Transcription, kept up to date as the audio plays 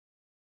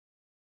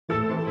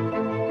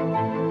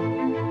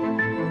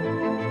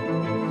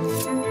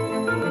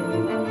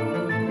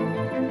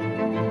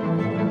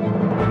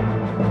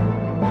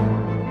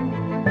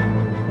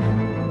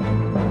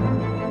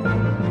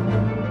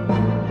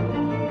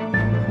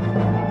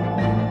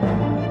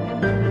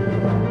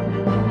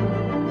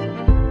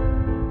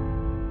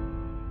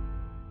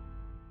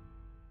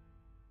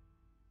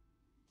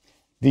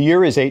The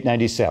year is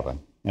 897,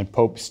 and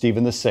Pope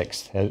Stephen VI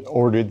had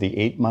ordered the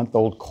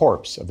 8-month-old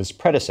corpse of his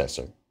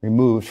predecessor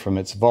removed from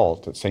its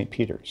vault at St.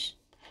 Peter's.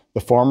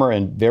 The former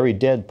and very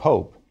dead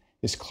pope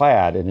is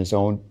clad in his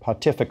own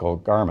pontifical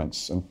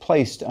garments and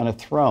placed on a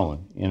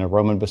throne in a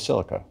Roman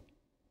basilica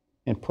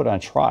and put on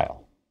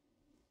trial.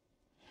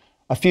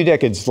 A few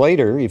decades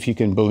later, if you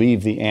can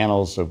believe the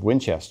annals of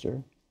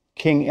Winchester,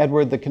 King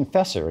Edward the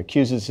Confessor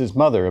accuses his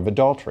mother of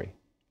adultery.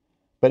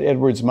 But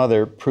Edward's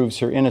mother proves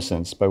her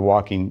innocence by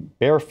walking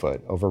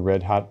barefoot over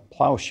red-hot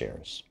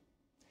plowshares.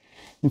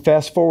 And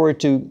fast forward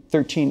to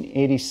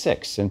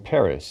 1386 in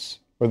Paris,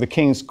 where the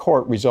king's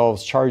court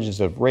resolves charges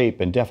of rape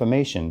and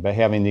defamation by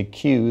having the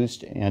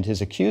accused and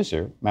his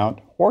accuser mount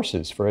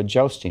horses for a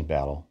jousting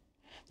battle.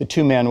 The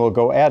two men will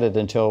go at it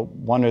until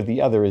one or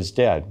the other is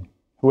dead.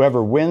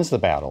 Whoever wins the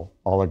battle,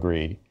 all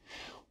agreed,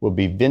 will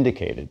be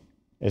vindicated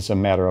as a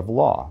matter of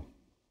law.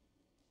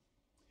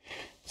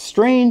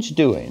 Strange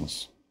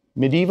doings.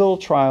 Medieval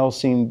trials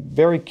seem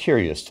very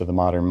curious to the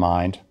modern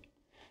mind.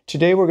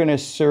 Today we're going to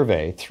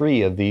survey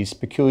 3 of these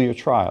peculiar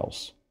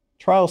trials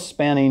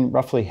spanning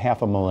roughly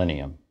half a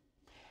millennium.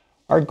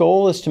 Our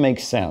goal is to make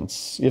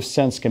sense, if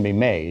sense can be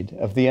made,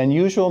 of the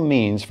unusual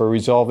means for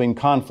resolving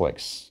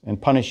conflicts and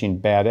punishing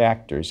bad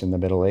actors in the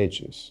Middle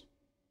Ages.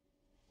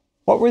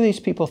 What were these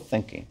people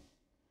thinking?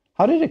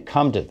 How did it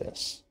come to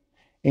this?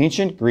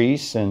 Ancient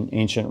Greece and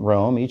ancient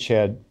Rome each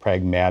had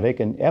pragmatic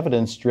and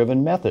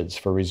evidence-driven methods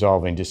for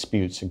resolving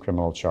disputes and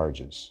criminal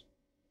charges.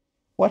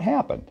 What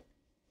happened?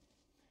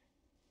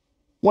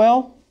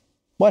 Well,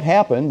 what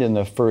happened in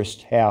the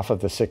first half of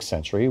the 6th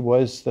century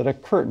was that a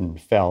curtain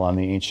fell on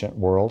the ancient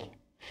world.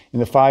 In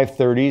the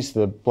 530s,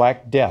 the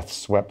Black Death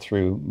swept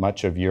through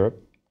much of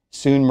Europe.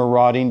 Soon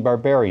marauding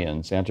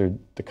barbarians entered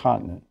the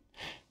continent.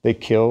 They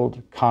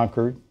killed,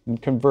 conquered,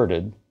 and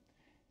converted.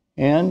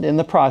 And in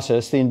the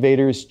process, the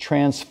invaders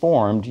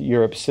transformed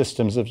Europe's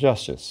systems of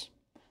justice.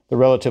 The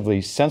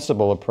relatively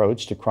sensible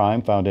approach to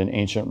crime found in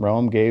ancient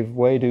Rome gave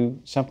way to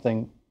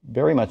something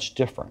very much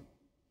different.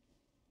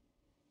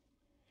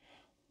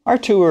 Our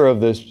tour of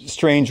the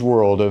strange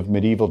world of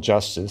medieval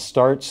justice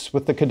starts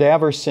with the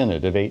Cadaver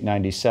Synod of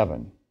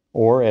 897,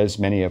 or as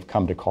many have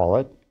come to call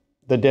it,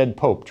 the Dead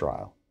Pope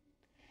trial.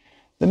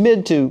 The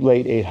mid to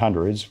late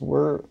 800s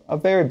were a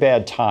very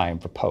bad time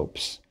for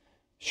popes.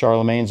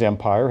 Charlemagne's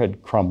empire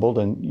had crumbled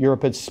and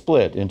Europe had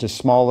split into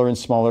smaller and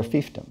smaller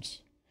fiefdoms.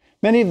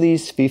 Many of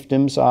these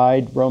fiefdoms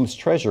eyed Rome's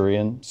treasury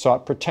and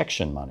sought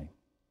protection money.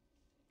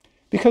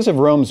 Because of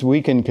Rome's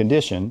weakened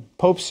condition,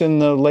 popes in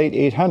the late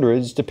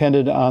 800s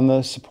depended on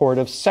the support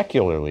of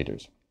secular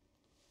leaders.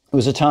 It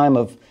was a time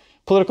of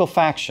political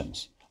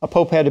factions. A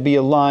pope had to be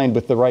aligned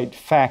with the right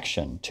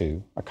faction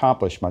to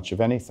accomplish much of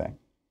anything.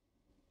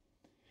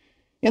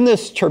 In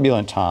this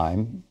turbulent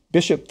time,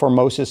 Bishop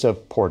Formosus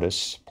of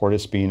Portus,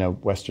 Portus being a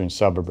western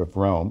suburb of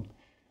Rome,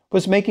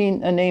 was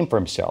making a name for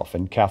himself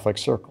in Catholic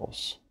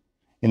circles.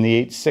 In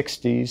the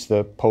 860s,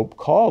 the Pope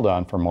called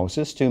on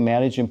Formosus to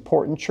manage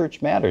important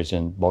church matters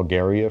in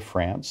Bulgaria,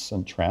 France,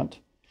 and Trent,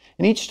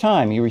 and each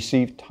time he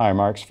received high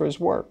marks for his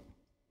work.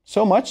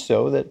 So much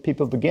so that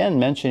people began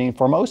mentioning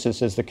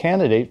Formosus as the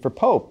candidate for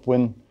Pope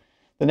when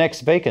the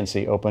next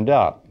vacancy opened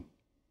up.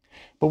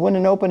 But when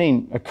an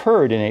opening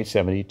occurred in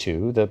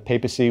 872, the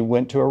papacy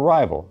went to a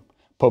rival,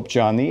 Pope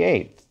John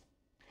VIII.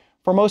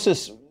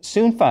 Formosus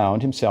soon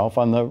found himself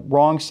on the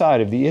wrong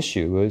side of the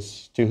issue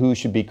as to who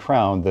should be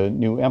crowned the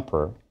new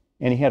emperor,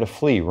 and he had to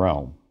flee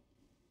Rome.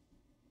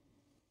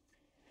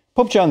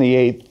 Pope John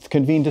VIII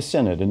convened a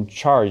synod and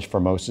charged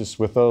Formosus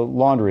with a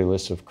laundry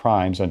list of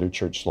crimes under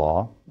church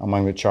law.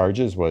 Among the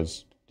charges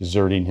was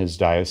deserting his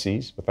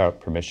diocese without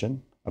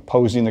permission,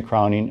 opposing the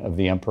crowning of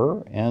the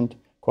emperor, and,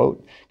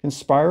 quote,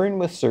 conspiring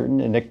with certain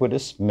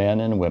iniquitous men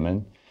and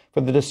women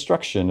for the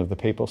destruction of the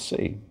papal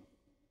see.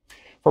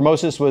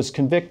 Formosus was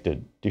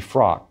convicted,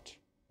 defrocked,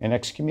 and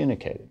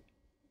excommunicated.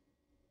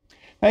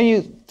 Now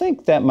you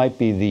think that might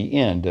be the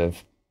end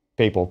of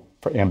papal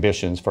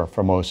ambitions for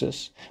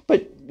Formosus,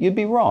 but you'd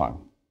be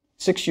wrong.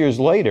 6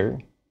 years later,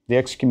 the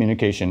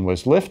excommunication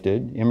was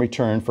lifted in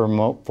return for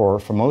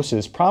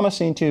Formosus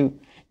promising to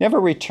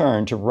never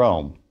return to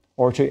Rome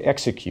or to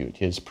execute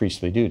his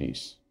priestly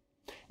duties.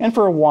 And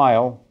for a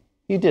while,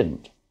 he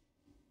didn't.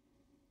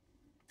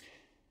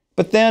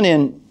 But then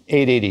in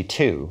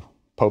 882,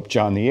 Pope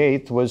John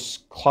VIII was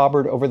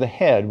clobbered over the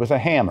head with a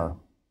hammer,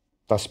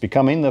 thus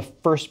becoming the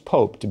first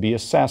pope to be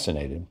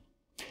assassinated.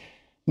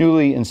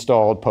 Newly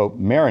installed Pope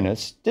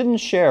Marinus didn't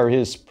share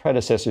his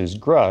predecessor's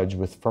grudge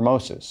with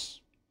Formosus.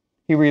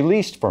 He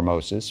released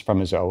Formosus from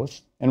his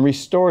oath and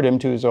restored him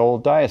to his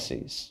old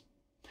diocese.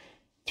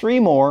 3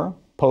 more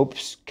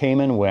popes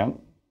came and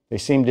went. They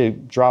seemed to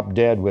drop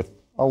dead with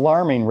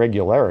alarming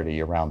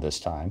regularity around this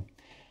time,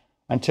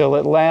 until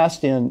at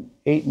last in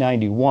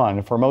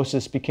 891,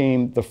 Formosus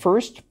became the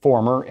first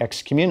former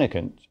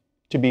excommunicant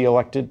to be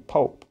elected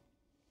pope.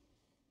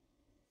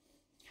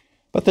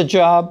 But the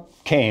job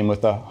came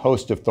with a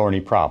host of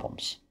thorny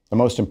problems. The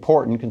most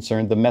important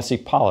concerned the messy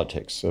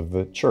politics of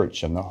the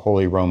Church and the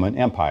Holy Roman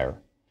Empire.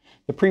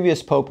 The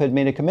previous pope had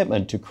made a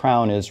commitment to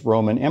crown as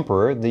Roman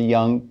emperor the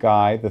young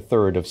Guy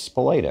III of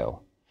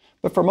Spoleto.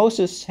 But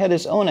Formosus had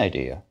his own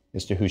idea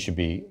as to who should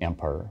be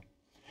emperor.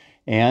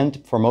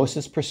 And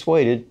Formosus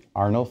persuaded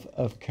Arnulf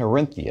of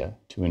Carinthia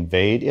to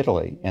invade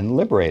Italy and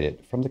liberate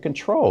it from the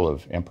control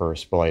of Emperor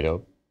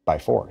Spoleto by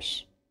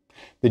force.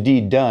 The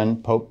deed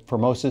done, Pope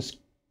Formosus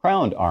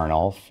crowned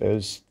Arnulf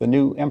as the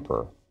new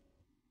emperor.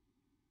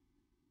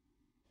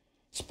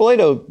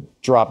 Spoleto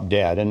dropped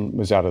dead and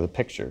was out of the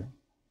picture,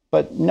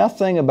 but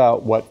nothing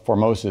about what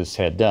Formosus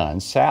had done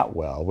sat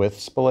well with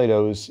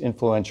Spoleto's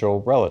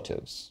influential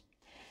relatives.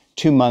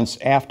 2 months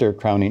after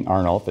crowning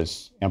Arnulf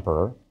as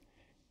emperor,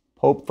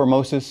 Pope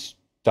Formosus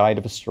died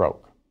of a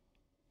stroke.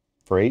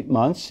 For 8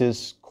 months,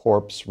 his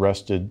corpse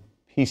rested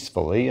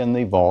peacefully in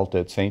the vault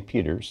at St.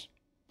 Peter's.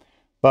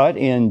 But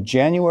in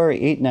January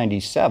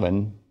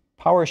 897,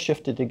 power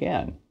shifted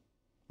again.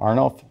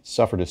 Arnulf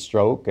suffered a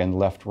stroke and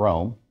left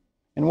Rome.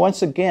 And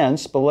once again,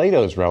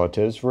 Spoleto's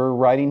relatives were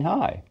riding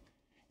high.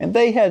 And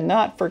they had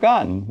not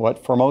forgotten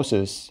what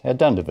Formosus had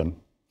done to them.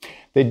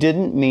 They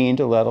didn't mean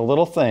to let a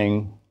little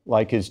thing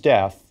like his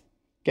death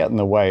get in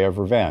the way of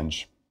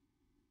revenge.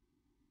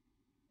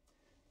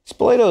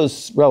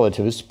 Spoleto's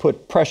relatives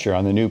put pressure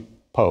on the new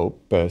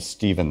Pope,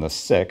 Stephen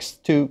VI,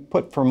 to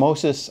put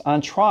Formosus on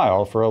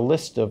trial for a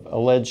list of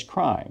alleged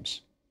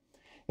crimes.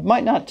 It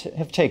might not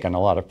have taken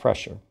a lot of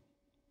pressure.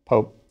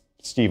 Pope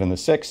Stephen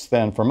VI,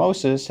 then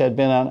Formosus, had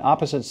been on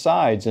opposite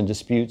sides in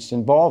disputes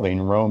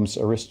involving Rome's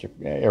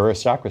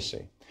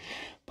aristocracy.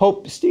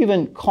 Pope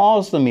Stephen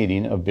calls the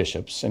meeting of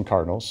bishops and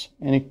cardinals,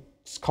 and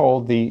it's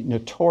called the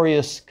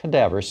Notorious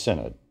Cadaver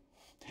Synod.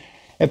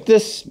 At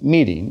this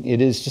meeting,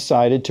 it is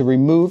decided to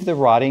remove the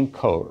rotting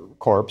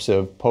corpse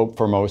of Pope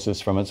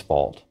Formosus from its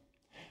vault.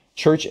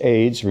 Church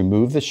aides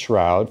remove the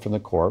shroud from the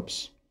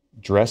corpse,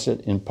 dress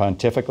it in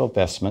pontifical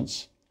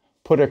vestments,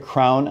 put a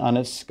crown on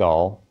its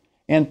skull,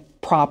 and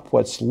prop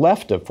what's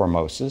left of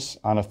Formosus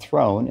on a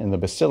throne in the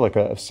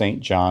Basilica of St.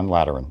 John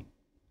Lateran.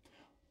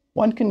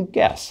 One can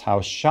guess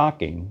how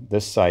shocking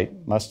this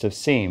sight must have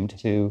seemed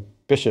to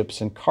bishops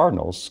and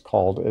cardinals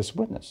called as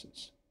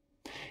witnesses.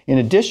 In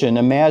addition,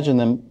 imagine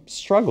them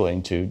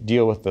struggling to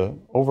deal with the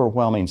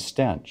overwhelming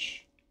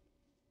stench.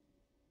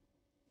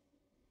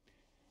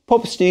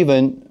 Pope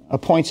Stephen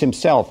appoints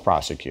himself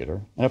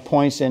prosecutor and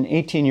appoints an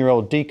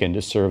 18-year-old deacon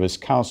to serve as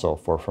counsel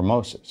for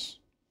Formosus.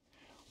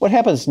 What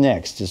happens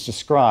next is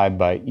described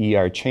by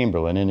E.R.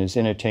 Chamberlain in his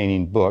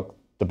entertaining book,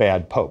 The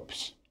Bad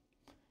Popes.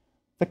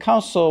 The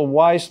council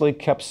wisely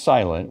kept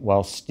silent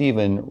while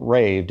Stephen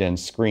raved and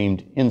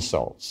screamed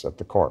insults at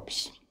the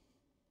corpse.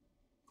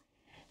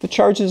 The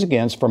charges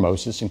against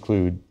Formosus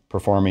include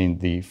performing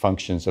the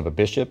functions of a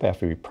bishop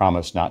after he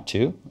promised not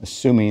to,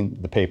 assuming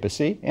the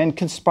papacy, and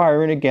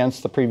conspiring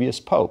against the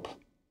previous pope.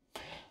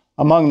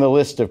 Among the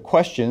list of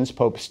questions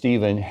Pope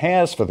Stephen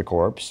has for the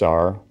corpse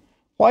are,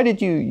 why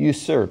did you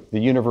usurp the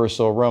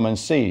universal Roman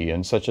see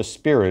in such a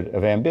spirit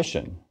of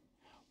ambition?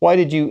 Why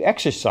did you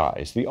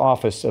exercise the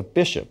office of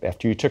bishop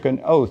after you took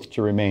an oath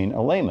to remain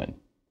a layman?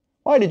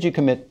 Why did you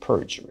commit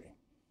perjury?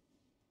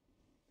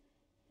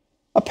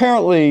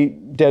 Apparently,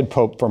 dead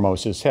Pope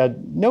Formosus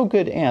had no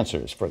good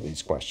answers for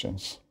these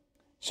questions.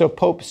 So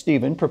Pope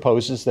Stephen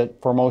proposes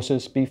that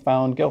Formosus be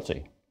found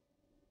guilty.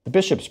 The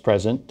bishops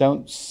present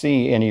don't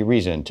see any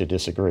reason to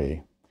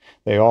disagree.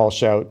 They all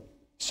shout,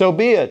 "So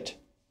be it!"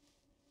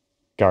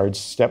 Guards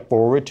step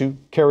forward to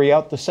carry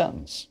out the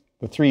sentence.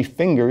 The 3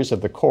 fingers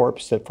of the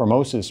corpse that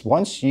Formosus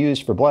once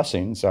used for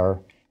blessings are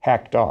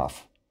hacked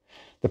off.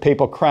 The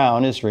papal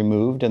crown is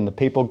removed and the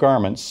papal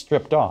garments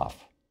stripped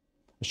off.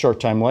 A short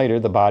time later,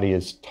 the body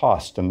is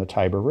tossed in the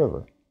Tiber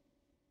River.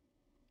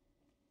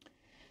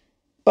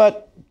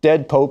 But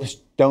dead popes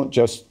don't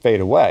just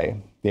fade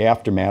away. The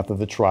aftermath of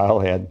the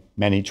trial had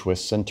many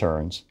twists and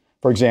turns.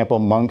 For example,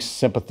 monks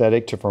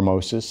sympathetic to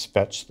Formosus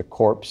fetched the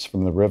corpse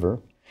from the river,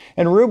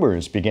 and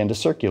rumors began to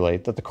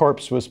circulate that the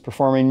corpse was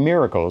performing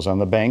miracles on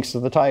the banks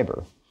of the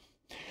Tiber.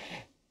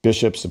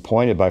 Bishops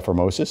appointed by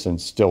Formosus and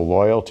still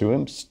loyal to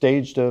him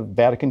staged a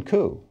Vatican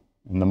coup,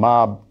 and the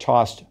mob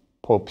tossed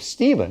Pope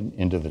Stephen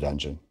into the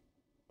dungeon,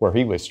 where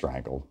he was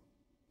strangled.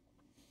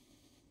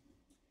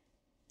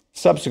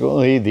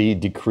 Subsequently, the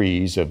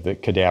decrees of the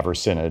Cadaver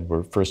Synod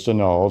were first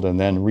annulled and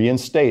then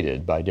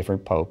reinstated by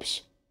different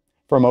popes.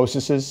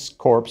 Formosus's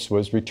corpse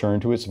was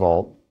returned to its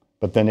vault,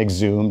 but then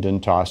exhumed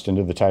and tossed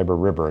into the Tiber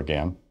River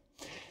again.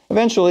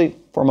 Eventually,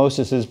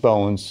 Formosus's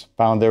bones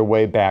found their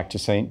way back to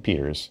St.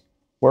 Peter's,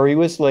 where he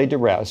was laid to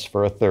rest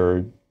for a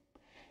third,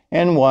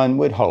 and one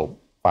would hope,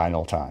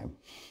 final time.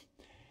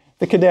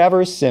 The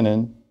Cadaver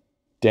Synod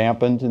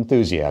dampened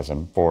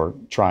enthusiasm for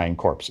trying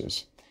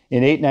corpses.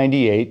 In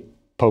 898,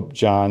 Pope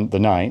John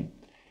IX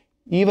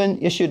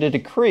even issued a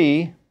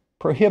decree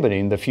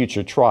prohibiting the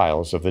future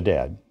trials of the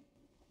dead.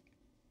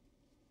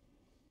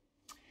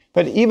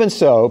 But even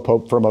so,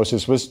 Pope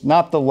Formosus was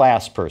not the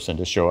last person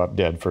to show up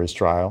dead for his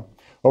trial.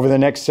 Over the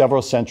next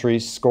several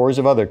centuries, scores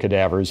of other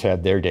cadavers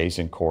had their days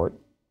in court.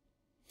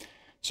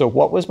 So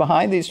what was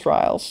behind these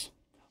trials?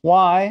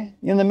 Why,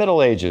 in the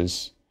Middle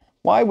Ages,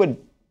 why would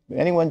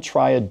anyone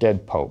try a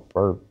dead pope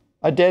or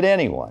a dead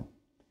anyone?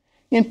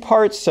 In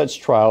part, such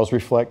trials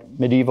reflect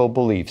medieval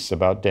beliefs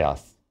about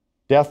death.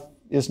 Death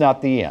is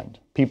not the end.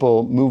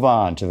 People move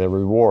on to their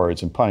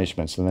rewards and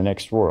punishments in the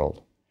next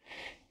world.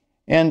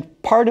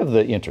 And part of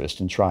the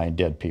interest in trying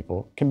dead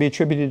people can be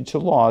attributed to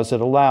laws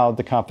that allowed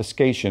the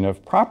confiscation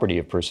of property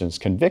of persons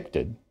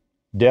convicted,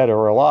 dead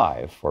or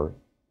alive, for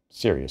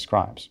serious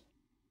crimes.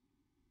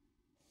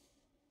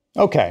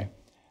 Okay,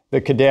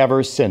 the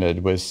Cadaver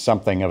Synod was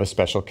something of a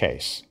special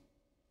case.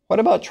 What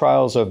about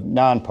trials of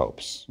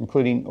non-popes,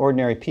 including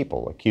ordinary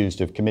people accused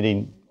of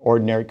committing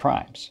ordinary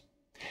crimes?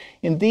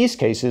 In these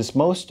cases,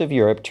 most of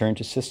Europe turned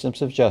to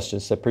systems of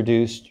justice that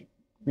produced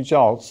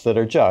results that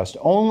are just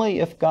only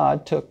if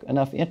God took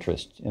enough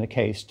interest in a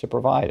case to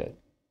provide it.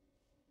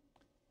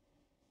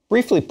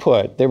 Briefly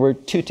put, there were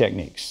two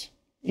techniques,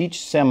 each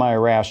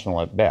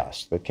semi-rational at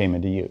best, that came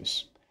into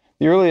use.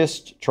 The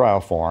earliest trial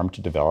form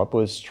to develop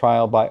was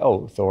trial by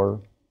oath,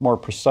 or more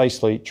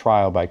precisely,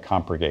 trial by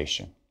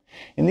compurgation.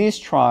 In these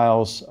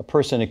trials, a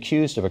person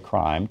accused of a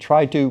crime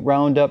tried to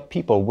round up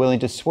people willing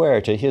to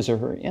swear to his or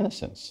her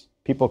innocence,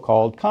 people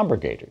called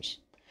compurgators.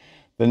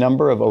 The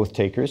number of oath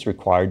takers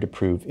required to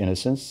prove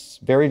innocence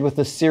varied with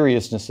the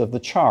seriousness of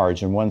the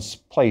charge and one's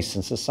place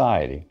in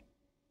society.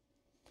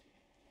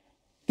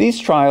 These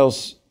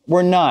trials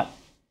were not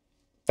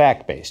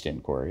fact-based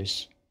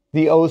inquiries.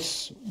 The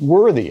oaths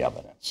were the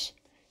evidence.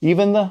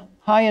 Even the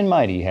high and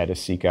mighty had to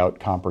seek out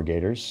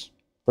compurgators.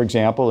 For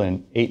example,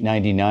 in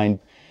 899,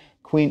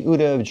 Queen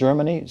Uda of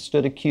Germany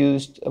stood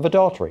accused of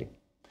adultery.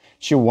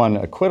 She won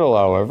acquittal,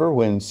 however,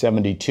 when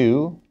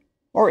 72,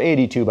 or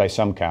 82 by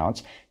some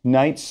counts,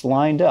 knights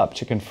lined up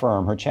to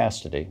confirm her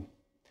chastity.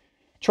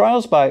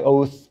 Trials by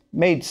oath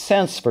made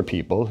sense for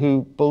people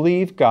who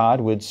believed God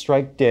would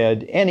strike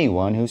dead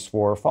anyone who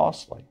swore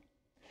falsely.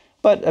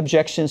 But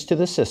objections to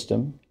the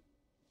system,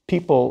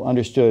 people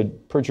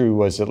understood perjury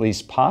was at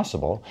least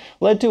possible,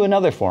 led to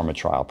another form of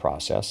trial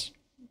process,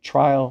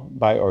 trial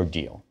by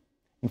ordeal.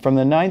 And from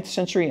the 9th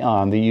century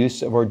on, the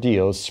use of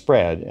ordeals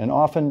spread and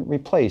often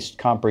replaced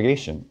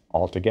compurgation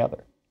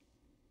altogether.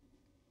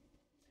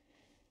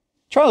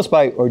 Trials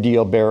by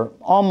ordeal bear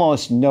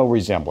almost no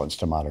resemblance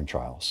to modern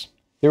trials.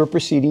 They were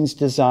proceedings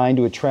designed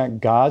to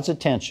attract God's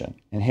attention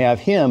and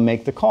have Him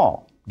make the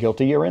call,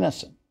 guilty or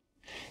innocent.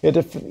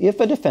 If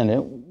a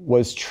defendant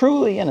was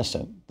truly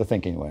innocent, the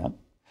thinking went,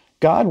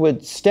 God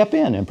would step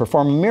in and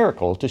perform a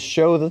miracle to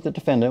show that the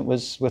defendant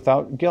was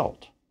without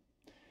guilt.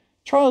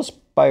 Trials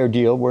by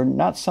ordeal were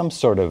not some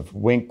sort of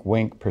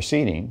wink-wink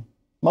proceeding.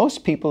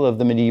 Most people of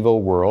the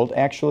medieval world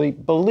actually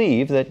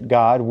believed that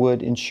God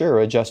would ensure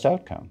a just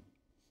outcome.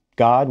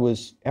 God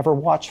was ever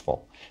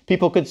watchful.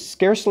 People could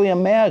scarcely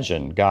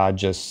imagine God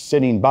just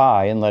sitting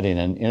by and letting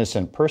an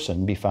innocent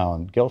person be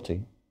found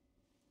guilty.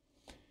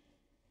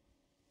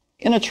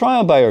 In a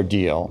trial by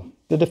ordeal,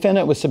 the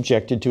defendant was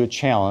subjected to a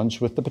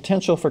challenge with the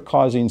potential for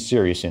causing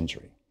serious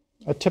injury.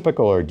 A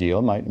typical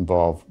ordeal might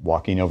involve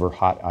walking over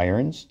hot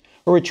irons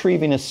or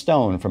retrieving a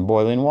stone from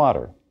boiling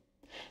water.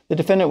 The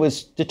defendant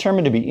was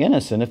determined to be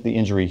innocent if the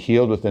injury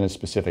healed within a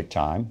specific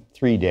time,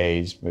 3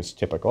 days was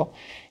typical,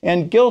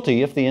 and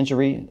guilty if the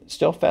injury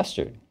still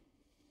festered.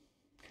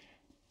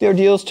 The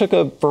ordeals took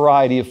a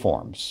variety of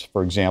forms.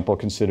 For example,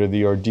 consider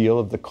the ordeal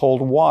of the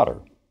cold water.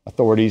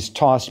 Authorities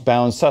tossed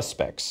bound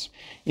suspects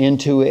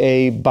into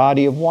a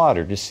body of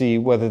water to see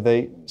whether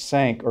they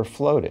sank or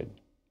floated.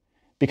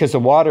 Because the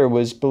water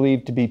was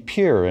believed to be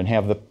pure and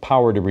have the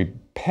power to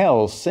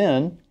repel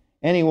sin,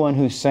 anyone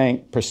who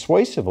sank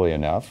persuasively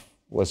enough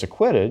was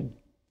acquitted,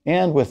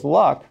 and with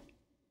luck,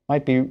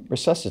 might be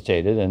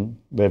resuscitated and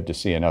live to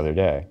see another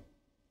day.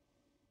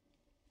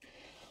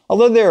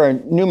 Although there are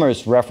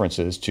numerous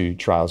references to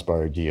trials by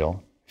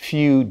ordeal,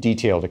 few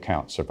detailed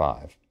accounts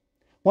survive.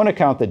 One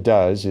account that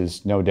does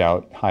is no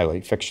doubt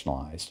highly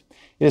fictionalized.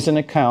 It is an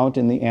account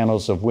in the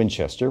Annals of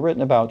Winchester,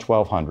 written about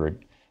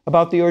 1200,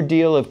 about the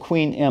ordeal of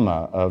Queen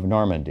Emma of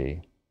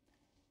Normandy.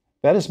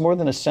 That is more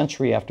than a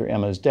century after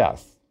Emma's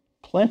death.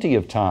 Plenty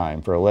of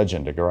time for a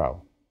legend to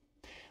grow.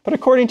 But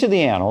according to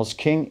the Annals,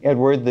 King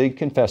Edward the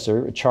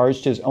Confessor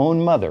charged his own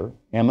mother,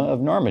 Emma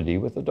of Normandy,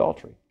 with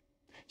adultery.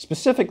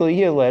 Specifically,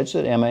 he alleged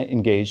that Emma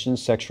engaged in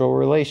sexual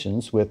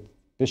relations with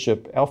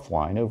Bishop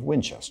Ælfwine of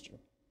Winchester.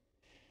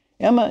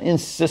 Emma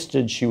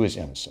insisted she was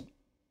innocent,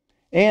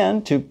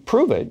 and to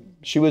prove it,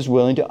 she was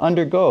willing to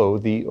undergo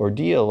the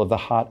ordeal of the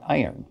hot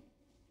iron.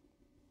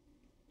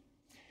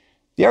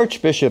 The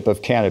Archbishop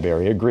of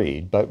Canterbury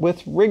agreed, but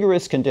with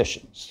rigorous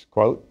conditions.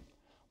 Quote,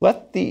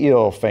 "Let the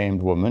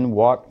ill-famed woman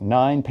walk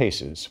 9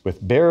 paces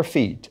with bare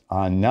feet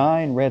on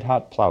 9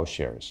 red-hot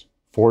plowshares,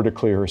 4 to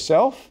clear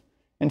herself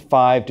and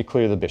 5 to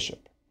clear the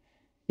bishop.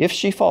 If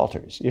she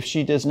falters, if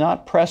she does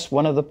not press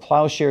one of the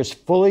plowshares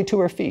fully to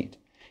her feet,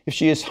 If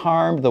she has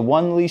harmed the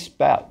one least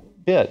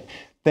bit,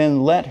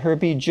 then let her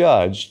be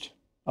judged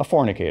a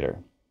fornicator.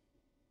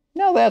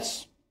 Now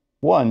that's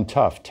one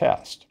tough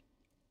test.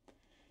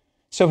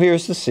 So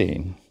here's the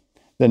scene.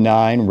 The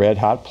 9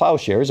 red-hot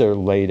plowshares are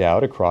laid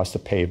out across the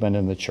pavement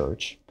in the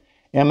church.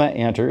 Emma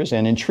enters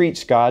and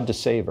entreats God to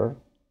save her.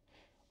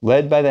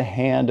 Led by the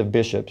hand of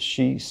bishops,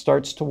 she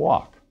starts to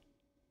walk.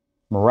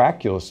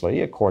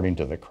 Miraculously, according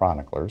to the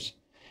chroniclers,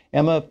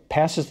 Emma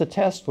passes the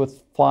test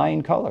with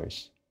flying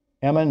colors.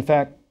 Emma, in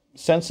fact,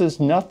 senses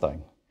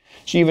nothing.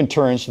 She even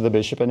turns to the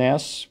bishop and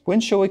asks, "When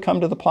shall we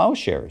come to the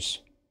plowshares?"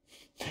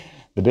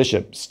 The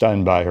bishop,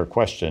 stunned by her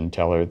question,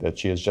 tells her that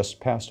she has just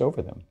passed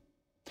over them.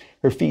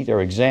 Her feet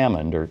are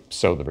examined, or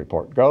so the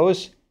report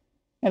goes,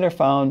 and are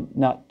found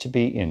not to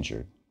be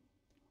injured.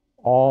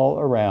 All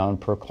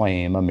around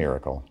proclaim a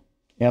miracle.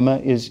 Emma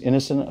is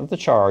innocent of the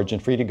charge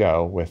and free to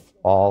go with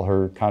all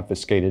her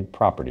confiscated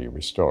property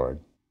restored.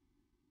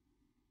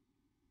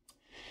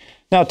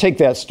 Now take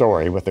that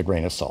story with a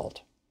grain of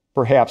salt.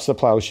 Perhaps the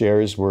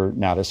plowshares were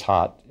not as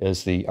hot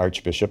as the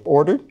archbishop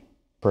ordered.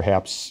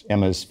 Perhaps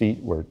Emma's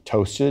feet were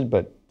toasted,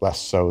 but less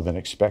so than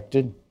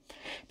expected.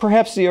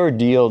 Perhaps the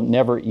ordeal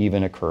never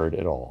even occurred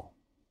at all.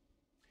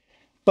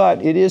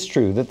 But it is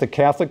true that the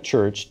Catholic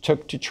Church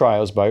took to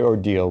trials by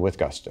ordeal with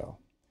gusto.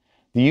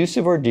 The use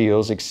of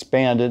ordeals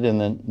expanded in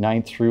the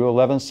 9th through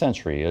 11th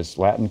century as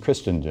Latin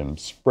Christendom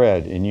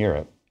spread in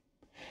Europe.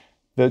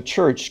 The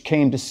Church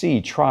came to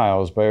see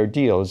trials by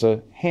ordeal as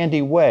a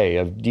handy way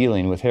of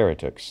dealing with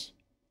heretics.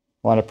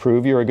 Want to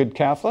prove you're a good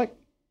Catholic?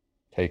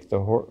 Take the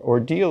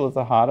ordeal of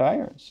the hot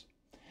irons.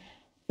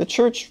 The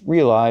Church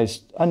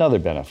realized another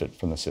benefit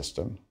from the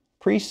system.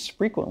 Priests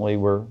frequently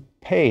were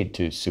paid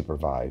to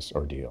supervise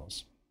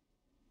ordeals.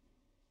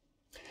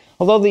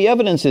 Although the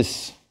evidence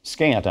is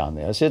scant on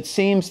this, it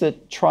seems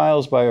that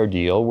trials by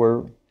ordeal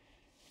were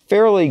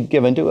fairly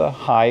given to a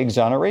high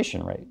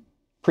exoneration rate.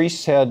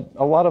 Priests had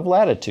a lot of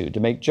latitude to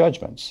make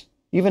judgments,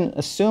 even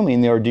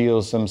assuming the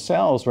ordeals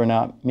themselves were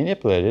not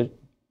manipulated,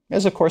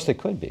 as of course they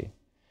could be.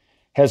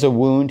 Has a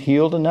wound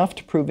healed enough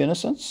to prove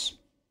innocence?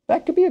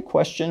 That could be a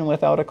question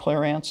without a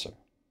clear answer.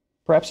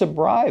 Perhaps a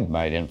bribe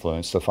might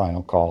influence the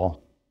final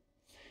call.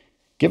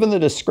 Given the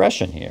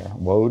discretion here,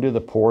 woe to the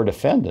poor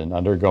defendant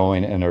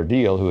undergoing an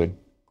ordeal who had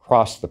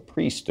crossed the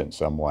priest in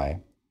some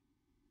way.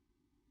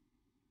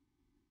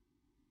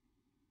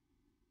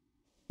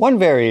 One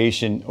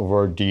variation of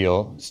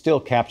ordeal still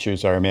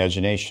captures our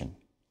imagination: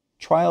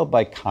 trial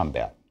by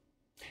combat.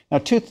 Now,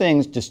 2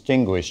 things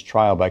distinguish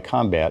trial by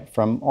combat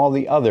from all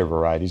the other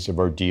varieties of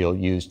ordeal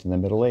used in the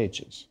Middle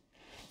Ages.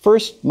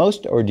 First,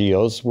 most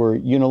ordeals were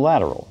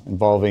unilateral,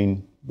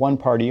 involving one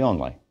party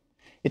only.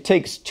 It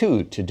takes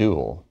 2 to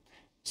duel.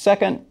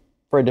 Second,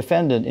 for a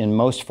defendant in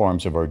most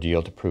forms of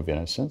ordeal to prove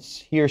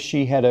innocence, he or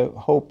she had a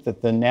hope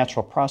that the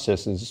natural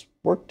processes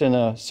worked in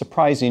a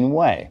surprising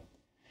way.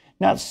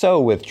 Not so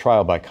with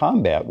trial by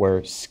combat,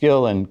 where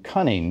skill and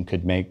cunning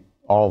could make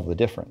all the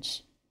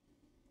difference.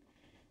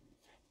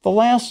 The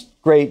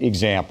last great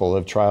example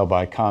of trial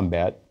by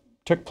combat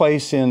took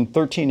place in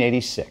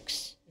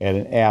 1386 at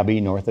an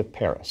abbey north of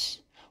Paris,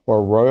 where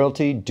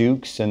royalty,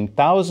 dukes, and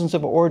thousands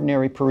of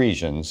ordinary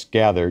Parisians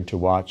gathered to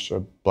watch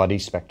a bloody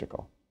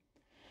spectacle.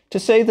 To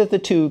say that the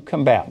 2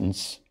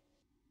 combatants,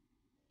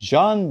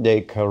 Jean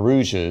de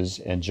Carouges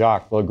and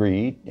Jacques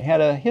Legris, had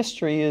a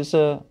history is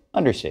an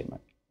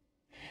understatement.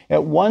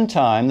 At one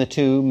time, the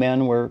 2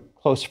 men were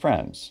close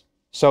friends.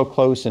 So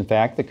close, in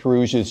fact, that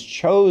Carouges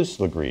chose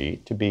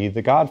Legris to be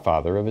the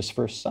godfather of his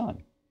first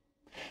son.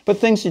 But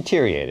things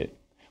deteriorated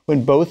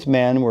when both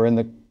men were in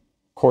the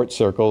court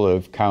circle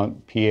of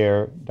Count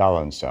Pierre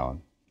d'Alençon.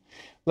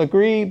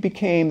 Legris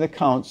became the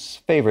Count's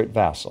favorite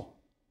vassal.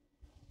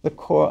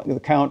 The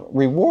Count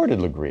rewarded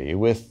Legris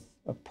with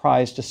a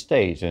prized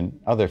estate and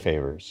other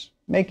favors,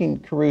 making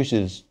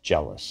Carouges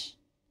jealous.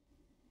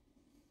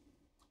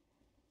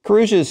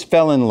 Carouges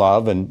fell in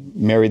love and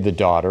married the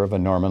daughter of a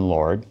Norman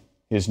lord.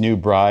 His new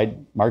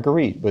bride,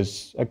 Marguerite,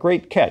 was a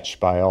great catch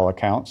by all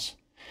accounts.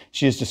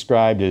 She is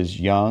described as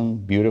young,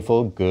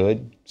 beautiful,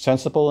 good,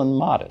 sensible, and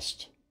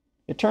modest.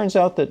 It turns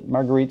out that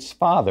Marguerite's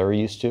father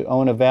used to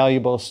own a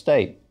valuable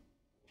estate.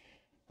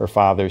 Her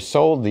father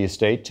sold the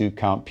estate to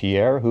Count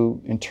Pierre,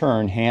 who in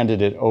turn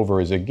handed it over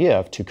as a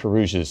gift to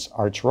Carouges'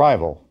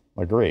 arch-rival,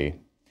 Legris.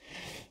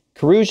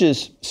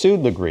 Carouges sued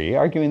Legris,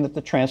 arguing that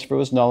the transfer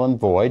was null and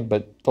void,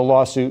 but the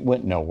lawsuit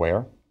went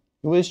nowhere.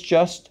 It was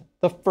just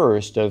the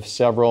first of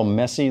several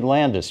messy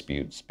land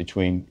disputes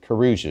between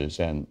Carouges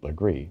and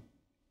Legris.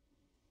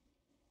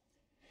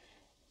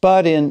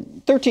 But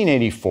in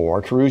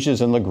 1384,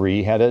 Carouges and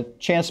Legris had a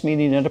chance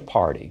meeting at a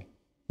party.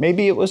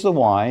 Maybe it was the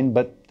wine,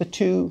 but the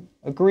 2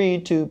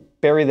 agreed to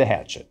bury the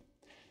hatchet.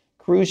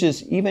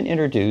 Carouges even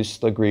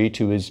introduced Legris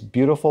to his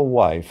beautiful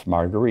wife,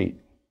 Marguerite.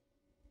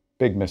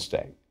 Big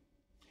mistake.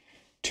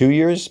 2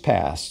 years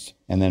passed,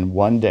 and then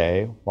one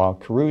day, while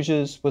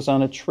Carouges was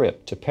on a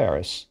trip to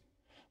Paris,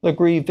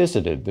 Legris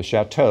visited the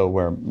chateau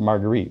where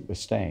Marguerite was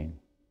staying,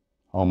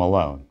 home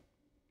alone.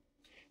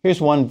 Here's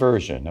one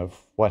version of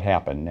what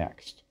happened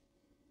next.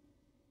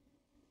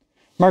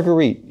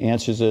 Marguerite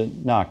answers a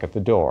knock at the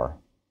door.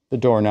 The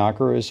door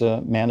knocker is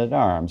a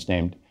man-at-arms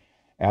named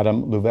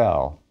Adam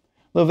Louvel.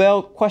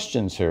 Louvel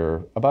questions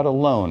her about a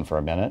loan for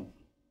a minute,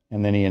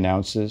 and then he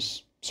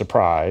announces,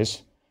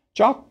 surprise,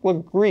 Jacques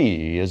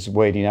Legris is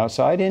waiting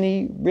outside and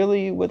he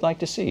really would like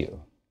to see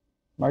you.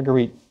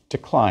 Marguerite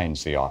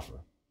declines the offer.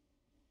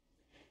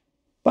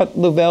 But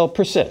Louvel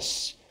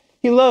persists.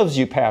 He loves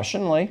you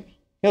passionately.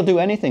 He'll do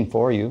anything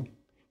for you.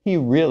 He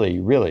really,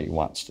 really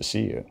wants to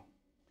see you.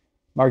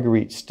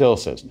 Marguerite still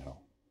says no.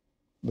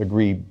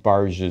 Legris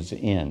barges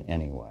in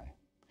anyway.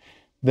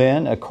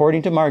 Then,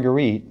 according to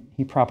Marguerite,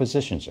 he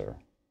propositions her.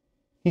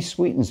 He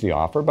sweetens the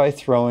offer by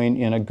throwing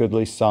in a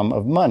goodly sum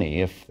of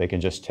money if they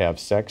can just have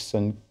sex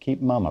and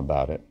keep mum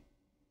about it.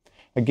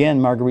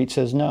 Again, Marguerite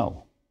says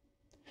no.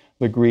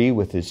 Legris,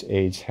 with his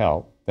aide's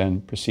help,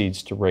 then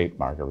proceeds to rape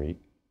Marguerite.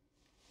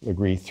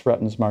 Legris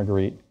threatens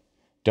Marguerite,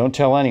 don't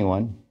tell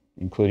anyone,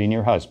 including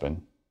your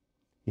husband.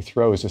 He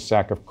throws a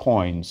sack of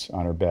coins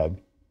on her bed.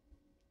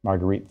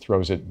 Marguerite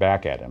throws it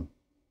back at him,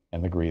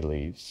 and Legris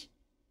leaves.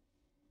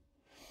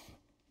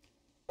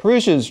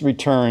 Carrouges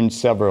returned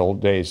several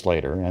days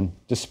later, and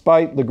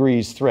despite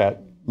Legris'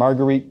 threat,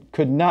 Marguerite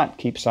could not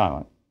keep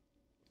silent.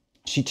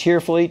 She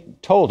tearfully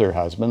told her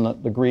husband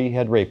that Legris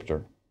had raped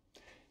her.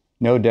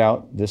 No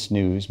doubt this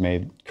news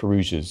made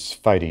Carrouges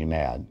fighting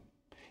mad.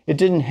 It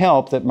didn't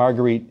help that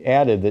Marguerite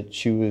added that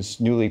she was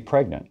newly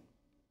pregnant.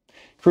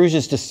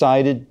 Carrouges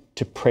decided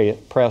to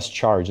press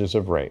charges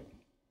of rape.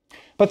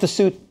 But the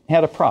suit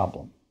had a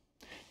problem.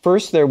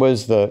 First, there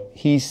was the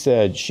he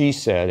said, she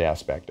said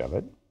aspect of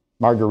it.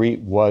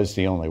 Marguerite was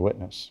the only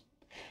witness.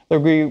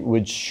 Legris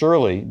would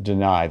surely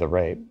deny the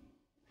rape.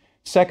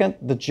 Second,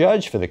 the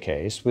judge for the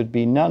case would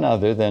be none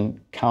other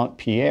than Count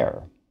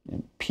Pierre.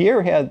 And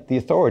Pierre had the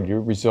authority to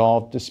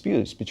resolve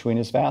disputes between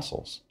his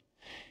vassals.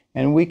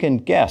 And we can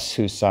guess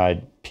whose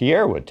side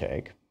Pierre would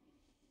take.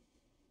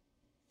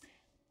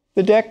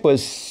 The deck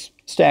was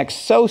stacked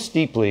so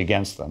steeply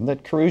against them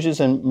that Carrouges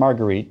and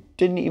Marguerite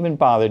didn't even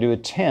bother to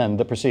attend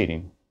the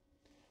proceeding.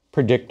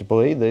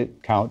 Predictably, the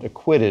Count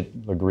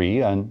acquitted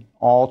Legris on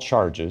all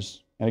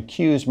charges and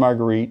accused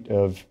Marguerite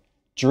of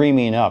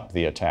dreaming up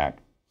the attack.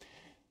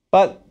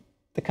 But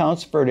the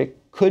Count's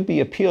verdict could be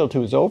appealed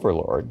to his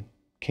overlord,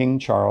 King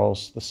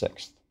Charles VI.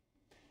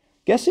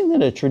 Guessing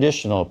that a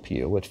traditional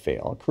appeal would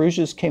fail,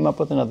 Carrouges came up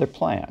with another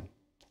plan,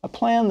 a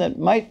plan that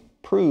might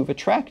prove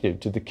attractive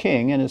to the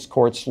king and his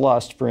court's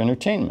lust for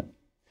entertainment.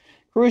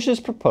 Carrouges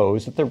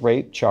proposed that the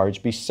rape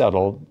charge be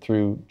settled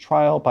through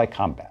trial by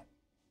combat.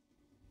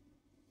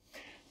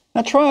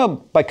 Now,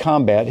 trial by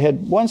combat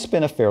had once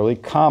been a fairly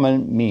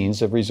common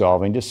means of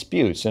resolving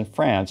disputes in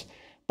France,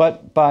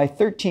 but by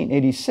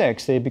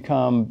 1386 they had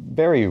become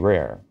very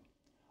rare.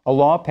 A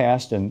law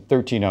passed in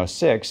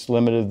 1306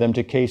 limited them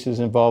to cases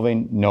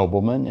involving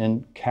noblemen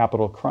and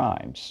capital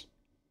crimes.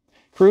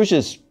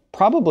 Carrouges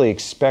probably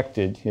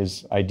expected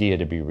his idea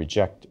to be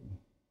rejected.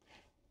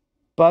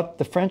 But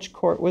the French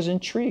court was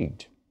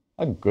intrigued.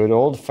 A good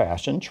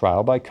old-fashioned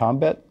trial by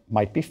combat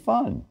might be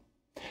fun.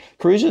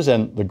 Carrouges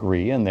and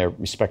Legris and their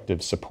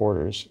respective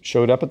supporters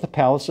showed up at the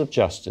Palace of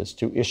Justice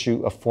to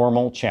issue a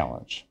formal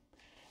challenge.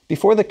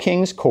 Before the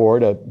king's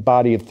court, a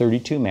body of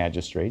 32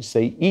 magistrates,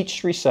 they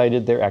each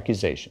recited their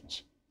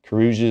accusations.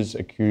 Carrouges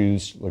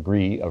accused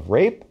Legris of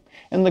rape,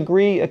 and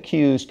Legris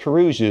accused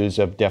Carrouges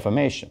of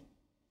defamation.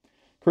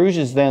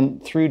 Carrouges then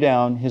threw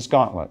down his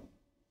gauntlet.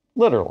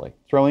 Literally,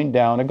 throwing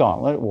down a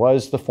gauntlet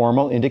was the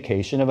formal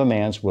indication of a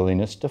man's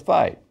willingness to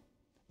fight.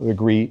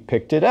 Legris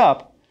picked it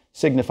up,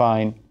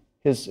 signifying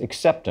his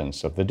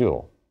acceptance of the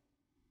duel.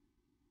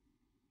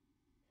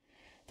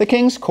 The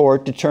King's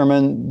Court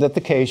determined that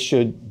the case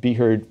should be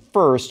heard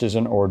first as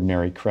an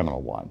ordinary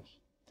criminal one.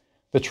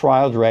 The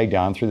trial dragged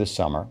on through the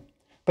summer,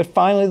 but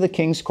finally the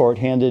King's Court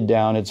handed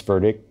down its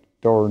verdict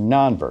or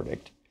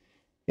non-verdict.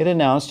 It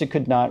announced it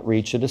could not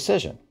reach a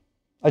decision.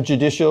 A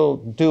judicial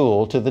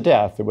duel to the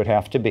death it would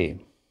have to be.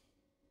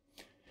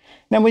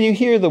 Now, when you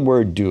hear the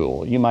word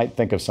duel, you might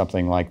think of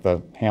something like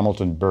the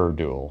Hamilton-Burr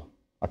duel,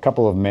 a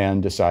couple of men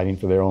deciding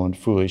for their own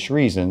foolish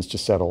reasons to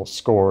settle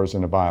scores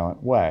in a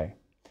violent way.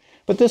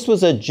 But this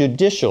was a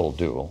judicial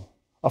duel,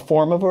 a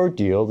form of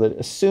ordeal that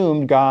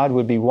assumed God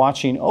would be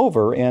watching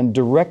over and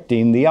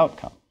directing the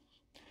outcome.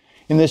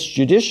 In this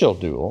judicial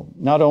duel,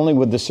 not only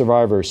would the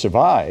survivor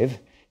survive,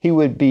 he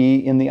would be,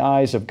 in the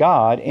eyes of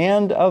God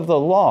and of the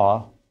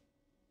law,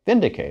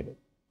 vindicated.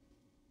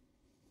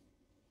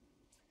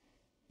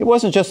 It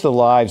wasn't just the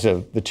lives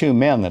of the two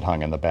men that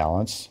hung in the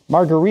balance.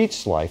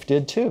 Marguerite's life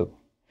did too.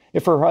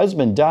 If her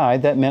husband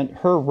died, that meant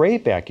her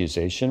rape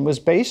accusation was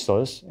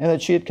baseless and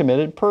that she had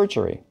committed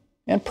perjury.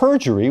 And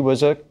perjury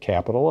was a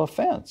capital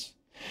offense.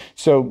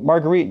 So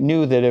Marguerite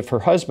knew that if her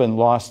husband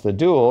lost the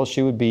duel,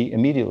 she would be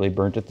immediately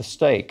burnt at the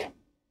stake.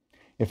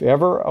 If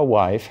ever a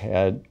wife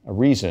had a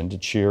reason to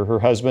cheer her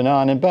husband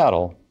on in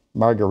battle,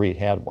 Marguerite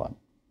had one.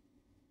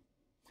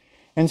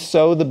 And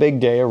so the big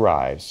day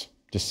arrives,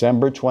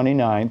 December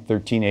 29,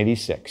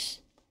 1386.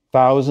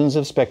 Thousands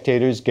of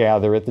spectators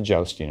gather at the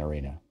jousting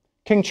arena.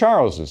 King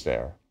Charles is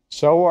there.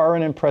 So are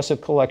an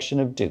impressive collection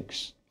of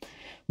dukes.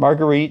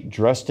 Marguerite,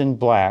 dressed in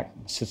black,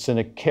 sits in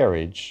a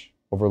carriage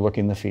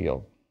overlooking the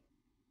field.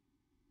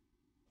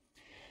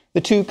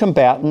 The two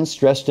combatants,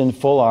 dressed in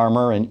full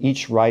armor and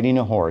each riding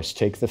a horse,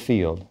 take the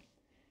field.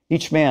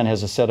 Each man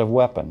has a set of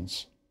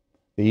weapons.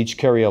 They each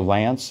carry a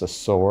lance, a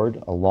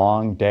sword, a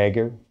long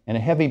dagger, and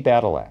a heavy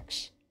battle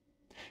axe.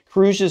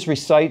 Carrouges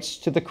recites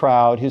to the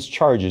crowd his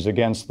charges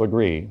against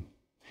Legris.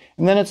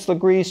 And then it's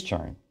Legris'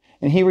 turn,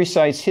 and he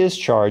recites his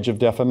charge of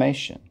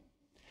defamation.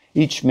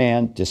 Each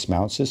man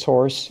dismounts his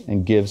horse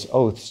and gives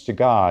oaths to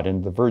God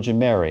and the Virgin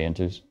Mary and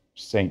to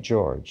St.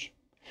 George.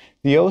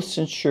 The oaths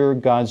ensure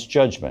God's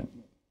judgment,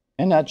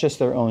 and not just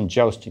their own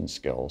jousting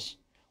skills,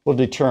 will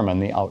determine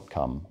the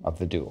outcome of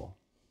the duel.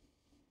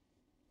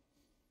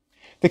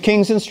 The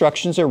king's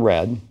instructions are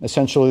read.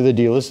 Essentially, the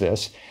deal is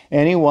this: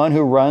 anyone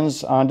who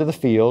runs onto the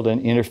field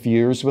and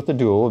interferes with the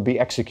duel will be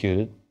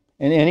executed,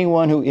 and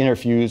anyone who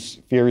interferes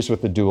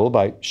with the duel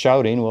by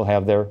shouting will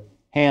have their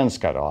hands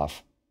cut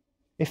off.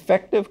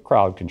 Effective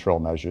crowd control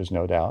measures,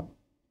 no doubt.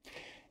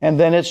 And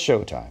then it's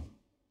showtime.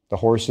 The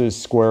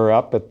horses square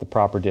up at the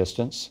proper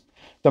distance.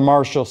 The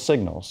marshal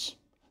signals.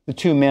 The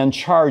two men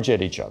charge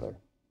at each other.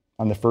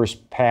 On the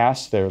first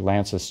pass, their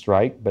lances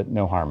strike, but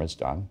no harm is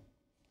done.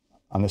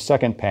 On the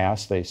second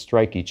pass, they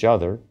strike each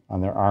other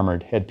on their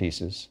armored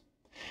headpieces.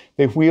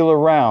 They wheel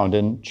around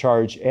and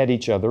charge at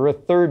each other a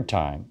third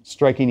time,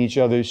 striking each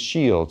other's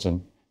shields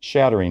and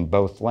shattering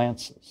both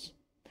lances.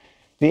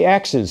 The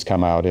axes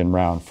come out in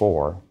round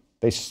 4.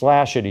 They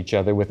slash at each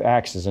other with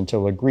axes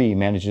until Legris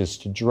manages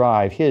to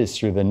drive his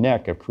through the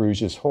neck of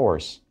Carrouges'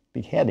 horse,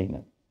 beheading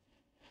it.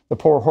 The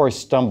poor horse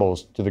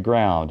stumbles to the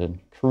ground and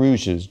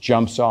Carrouges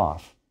jumps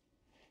off.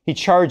 He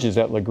charges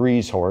at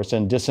Legris' horse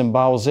and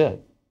disembowels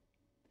it.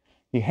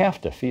 You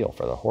have to feel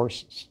for the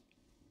horses.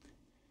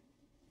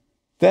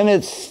 Then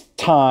it's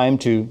time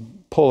to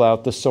pull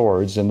out the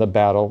swords and the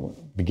battle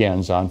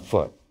begins on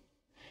foot.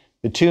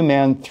 The two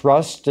men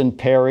thrust and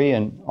parry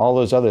and all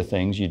those other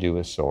things you do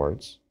with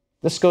swords.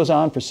 This goes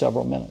on for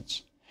several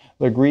minutes.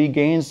 Legris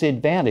gains the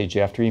advantage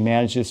after he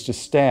manages to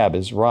stab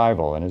his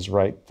rival in his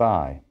right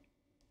thigh.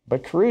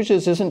 But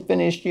Carrouges isn't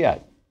finished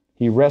yet.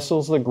 He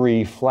wrestles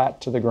Legris flat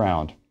to the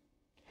ground.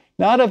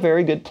 Not a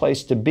very good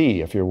place to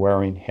be if you're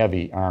wearing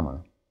heavy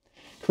armor.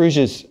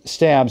 Carrouges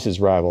stabs his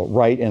rival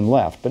right and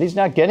left, but he's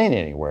not getting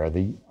anywhere.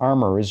 The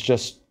armor is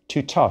just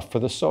too tough for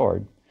the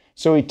sword.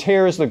 So he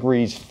tears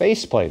Legris'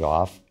 faceplate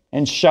off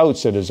and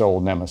shouts at his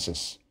old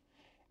nemesis.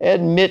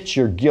 "Admit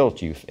your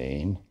guilt, you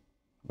fiend."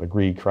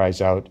 Legris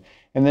cries out,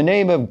 "In the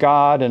name of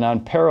God and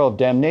on peril of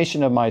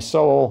damnation of my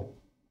soul,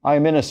 I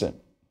am innocent."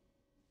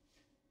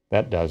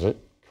 That does it.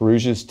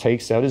 Carrouges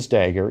takes out his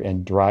dagger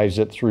and drives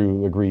it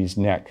through Legris'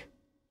 neck,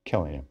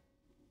 killing him.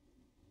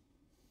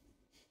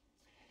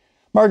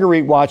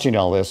 Marguerite, watching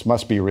all this,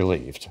 must be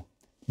relieved.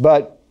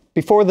 But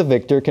before the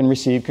victor can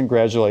receive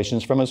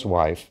congratulations from his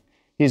wife,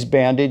 he's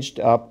bandaged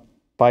up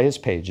by his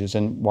pages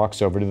and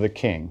walks over to the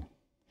king.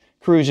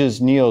 Carrouges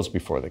kneels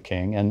before the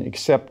king and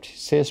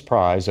accepts his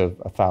prize of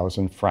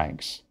 1,000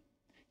 francs.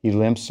 He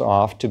limps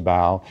off to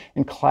bow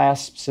and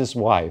clasps his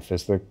wife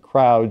as the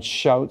crowd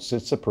shouts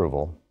its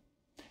approval.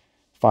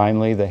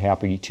 Finally, the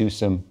happy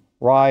twosome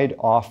ride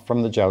off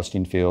from the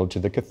jousting field to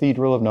the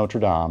Cathedral of Notre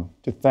Dame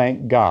to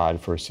thank God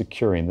for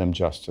securing them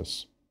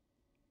justice.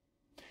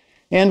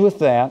 And with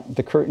that,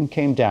 the curtain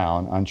came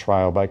down on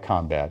trial by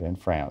combat in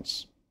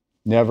France.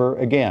 Never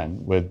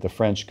again would the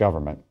French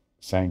government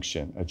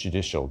sanction a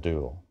judicial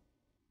duel.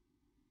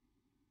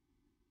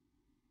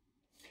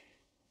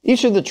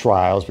 Each of the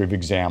trials we've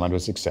examined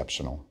was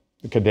exceptional.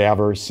 The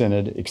Cadaver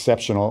Synod,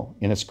 exceptional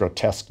in its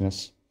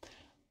grotesqueness.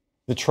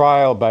 The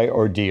trial by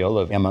ordeal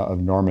of Emma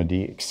of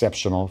Normandy,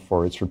 exceptional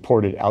for its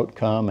reported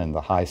outcome and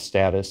the high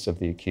status of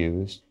the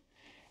accused.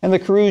 And the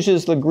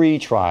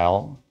Carrouges-Legris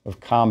trial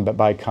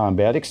by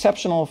combat,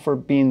 exceptional for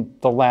being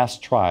the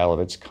last trial of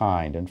its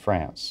kind in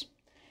France.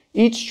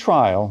 Each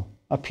trial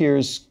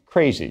appears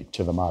crazy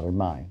to the modern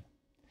mind.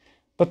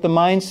 But the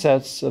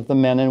mindsets of the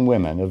men and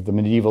women of the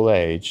medieval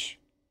age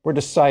were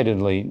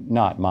decidedly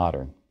not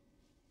modern.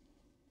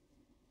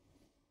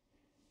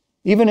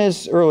 Even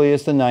as early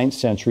as the 9th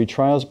century,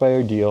 trials by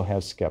ordeal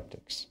have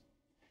skeptics.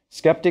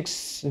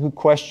 Skeptics who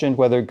questioned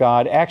whether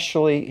God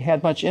actually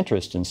had much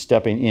interest in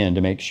stepping in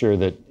to make sure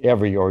that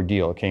every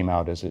ordeal came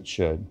out as it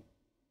should.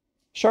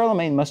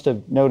 Charlemagne must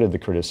have noted the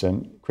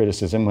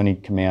criticism when he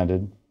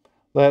commanded,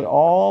 "Let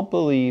all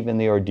believe in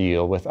the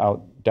ordeal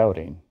without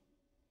doubting."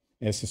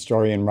 As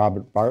historian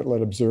Robert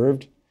Bartlett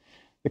observed,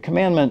 the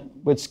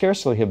commandment would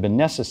scarcely have been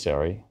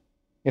necessary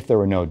if there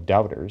were no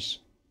doubters.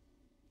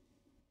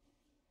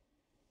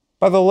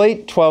 By the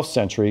late 12th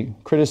century,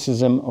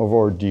 criticism of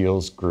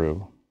ordeals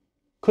grew.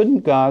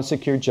 Couldn't God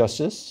secure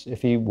justice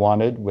if he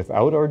wanted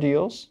without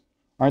ordeals?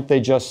 Aren't they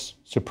just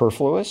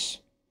superfluous?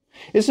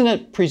 Isn't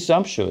it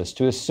presumptuous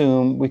to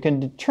assume we can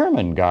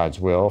determine God's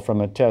will from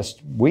a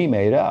test we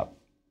made up?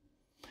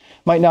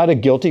 Might not a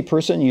guilty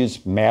person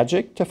use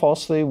magic to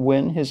falsely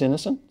win his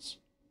innocence?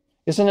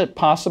 Isn't it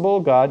possible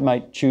God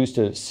might choose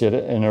to sit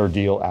an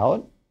ordeal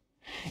out?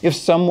 If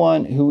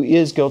someone who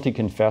is guilty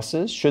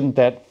confesses, shouldn't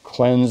that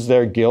cleanse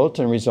their guilt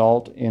and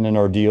result in an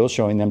ordeal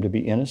showing them to be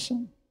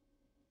innocent?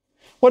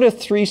 What if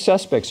 3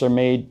 suspects are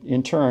made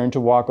in turn to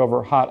walk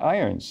over hot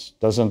irons?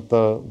 Doesn't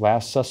the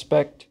last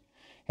suspect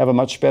have a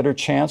much better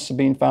chance of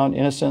being found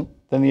innocent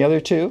than the other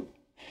 2?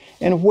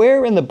 And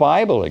where in the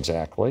Bible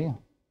exactly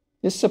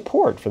is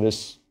support for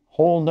this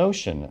whole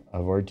notion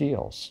of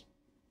ordeals?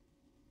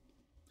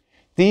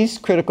 These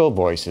critical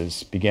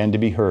voices began to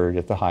be heard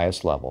at the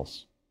highest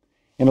levels.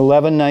 In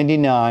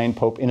 1199,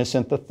 Pope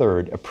Innocent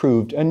III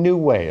approved a new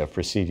way of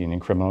proceeding in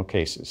criminal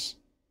cases.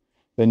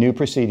 The new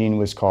proceeding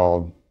was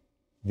called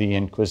the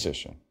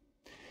Inquisition.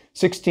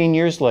 16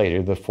 years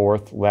later, the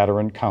Fourth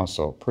Lateran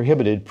Council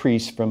prohibited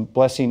priests from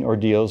blessing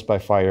ordeals by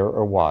fire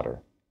or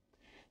water.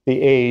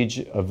 The age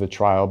of the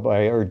trial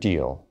by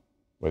ordeal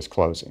was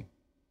closing.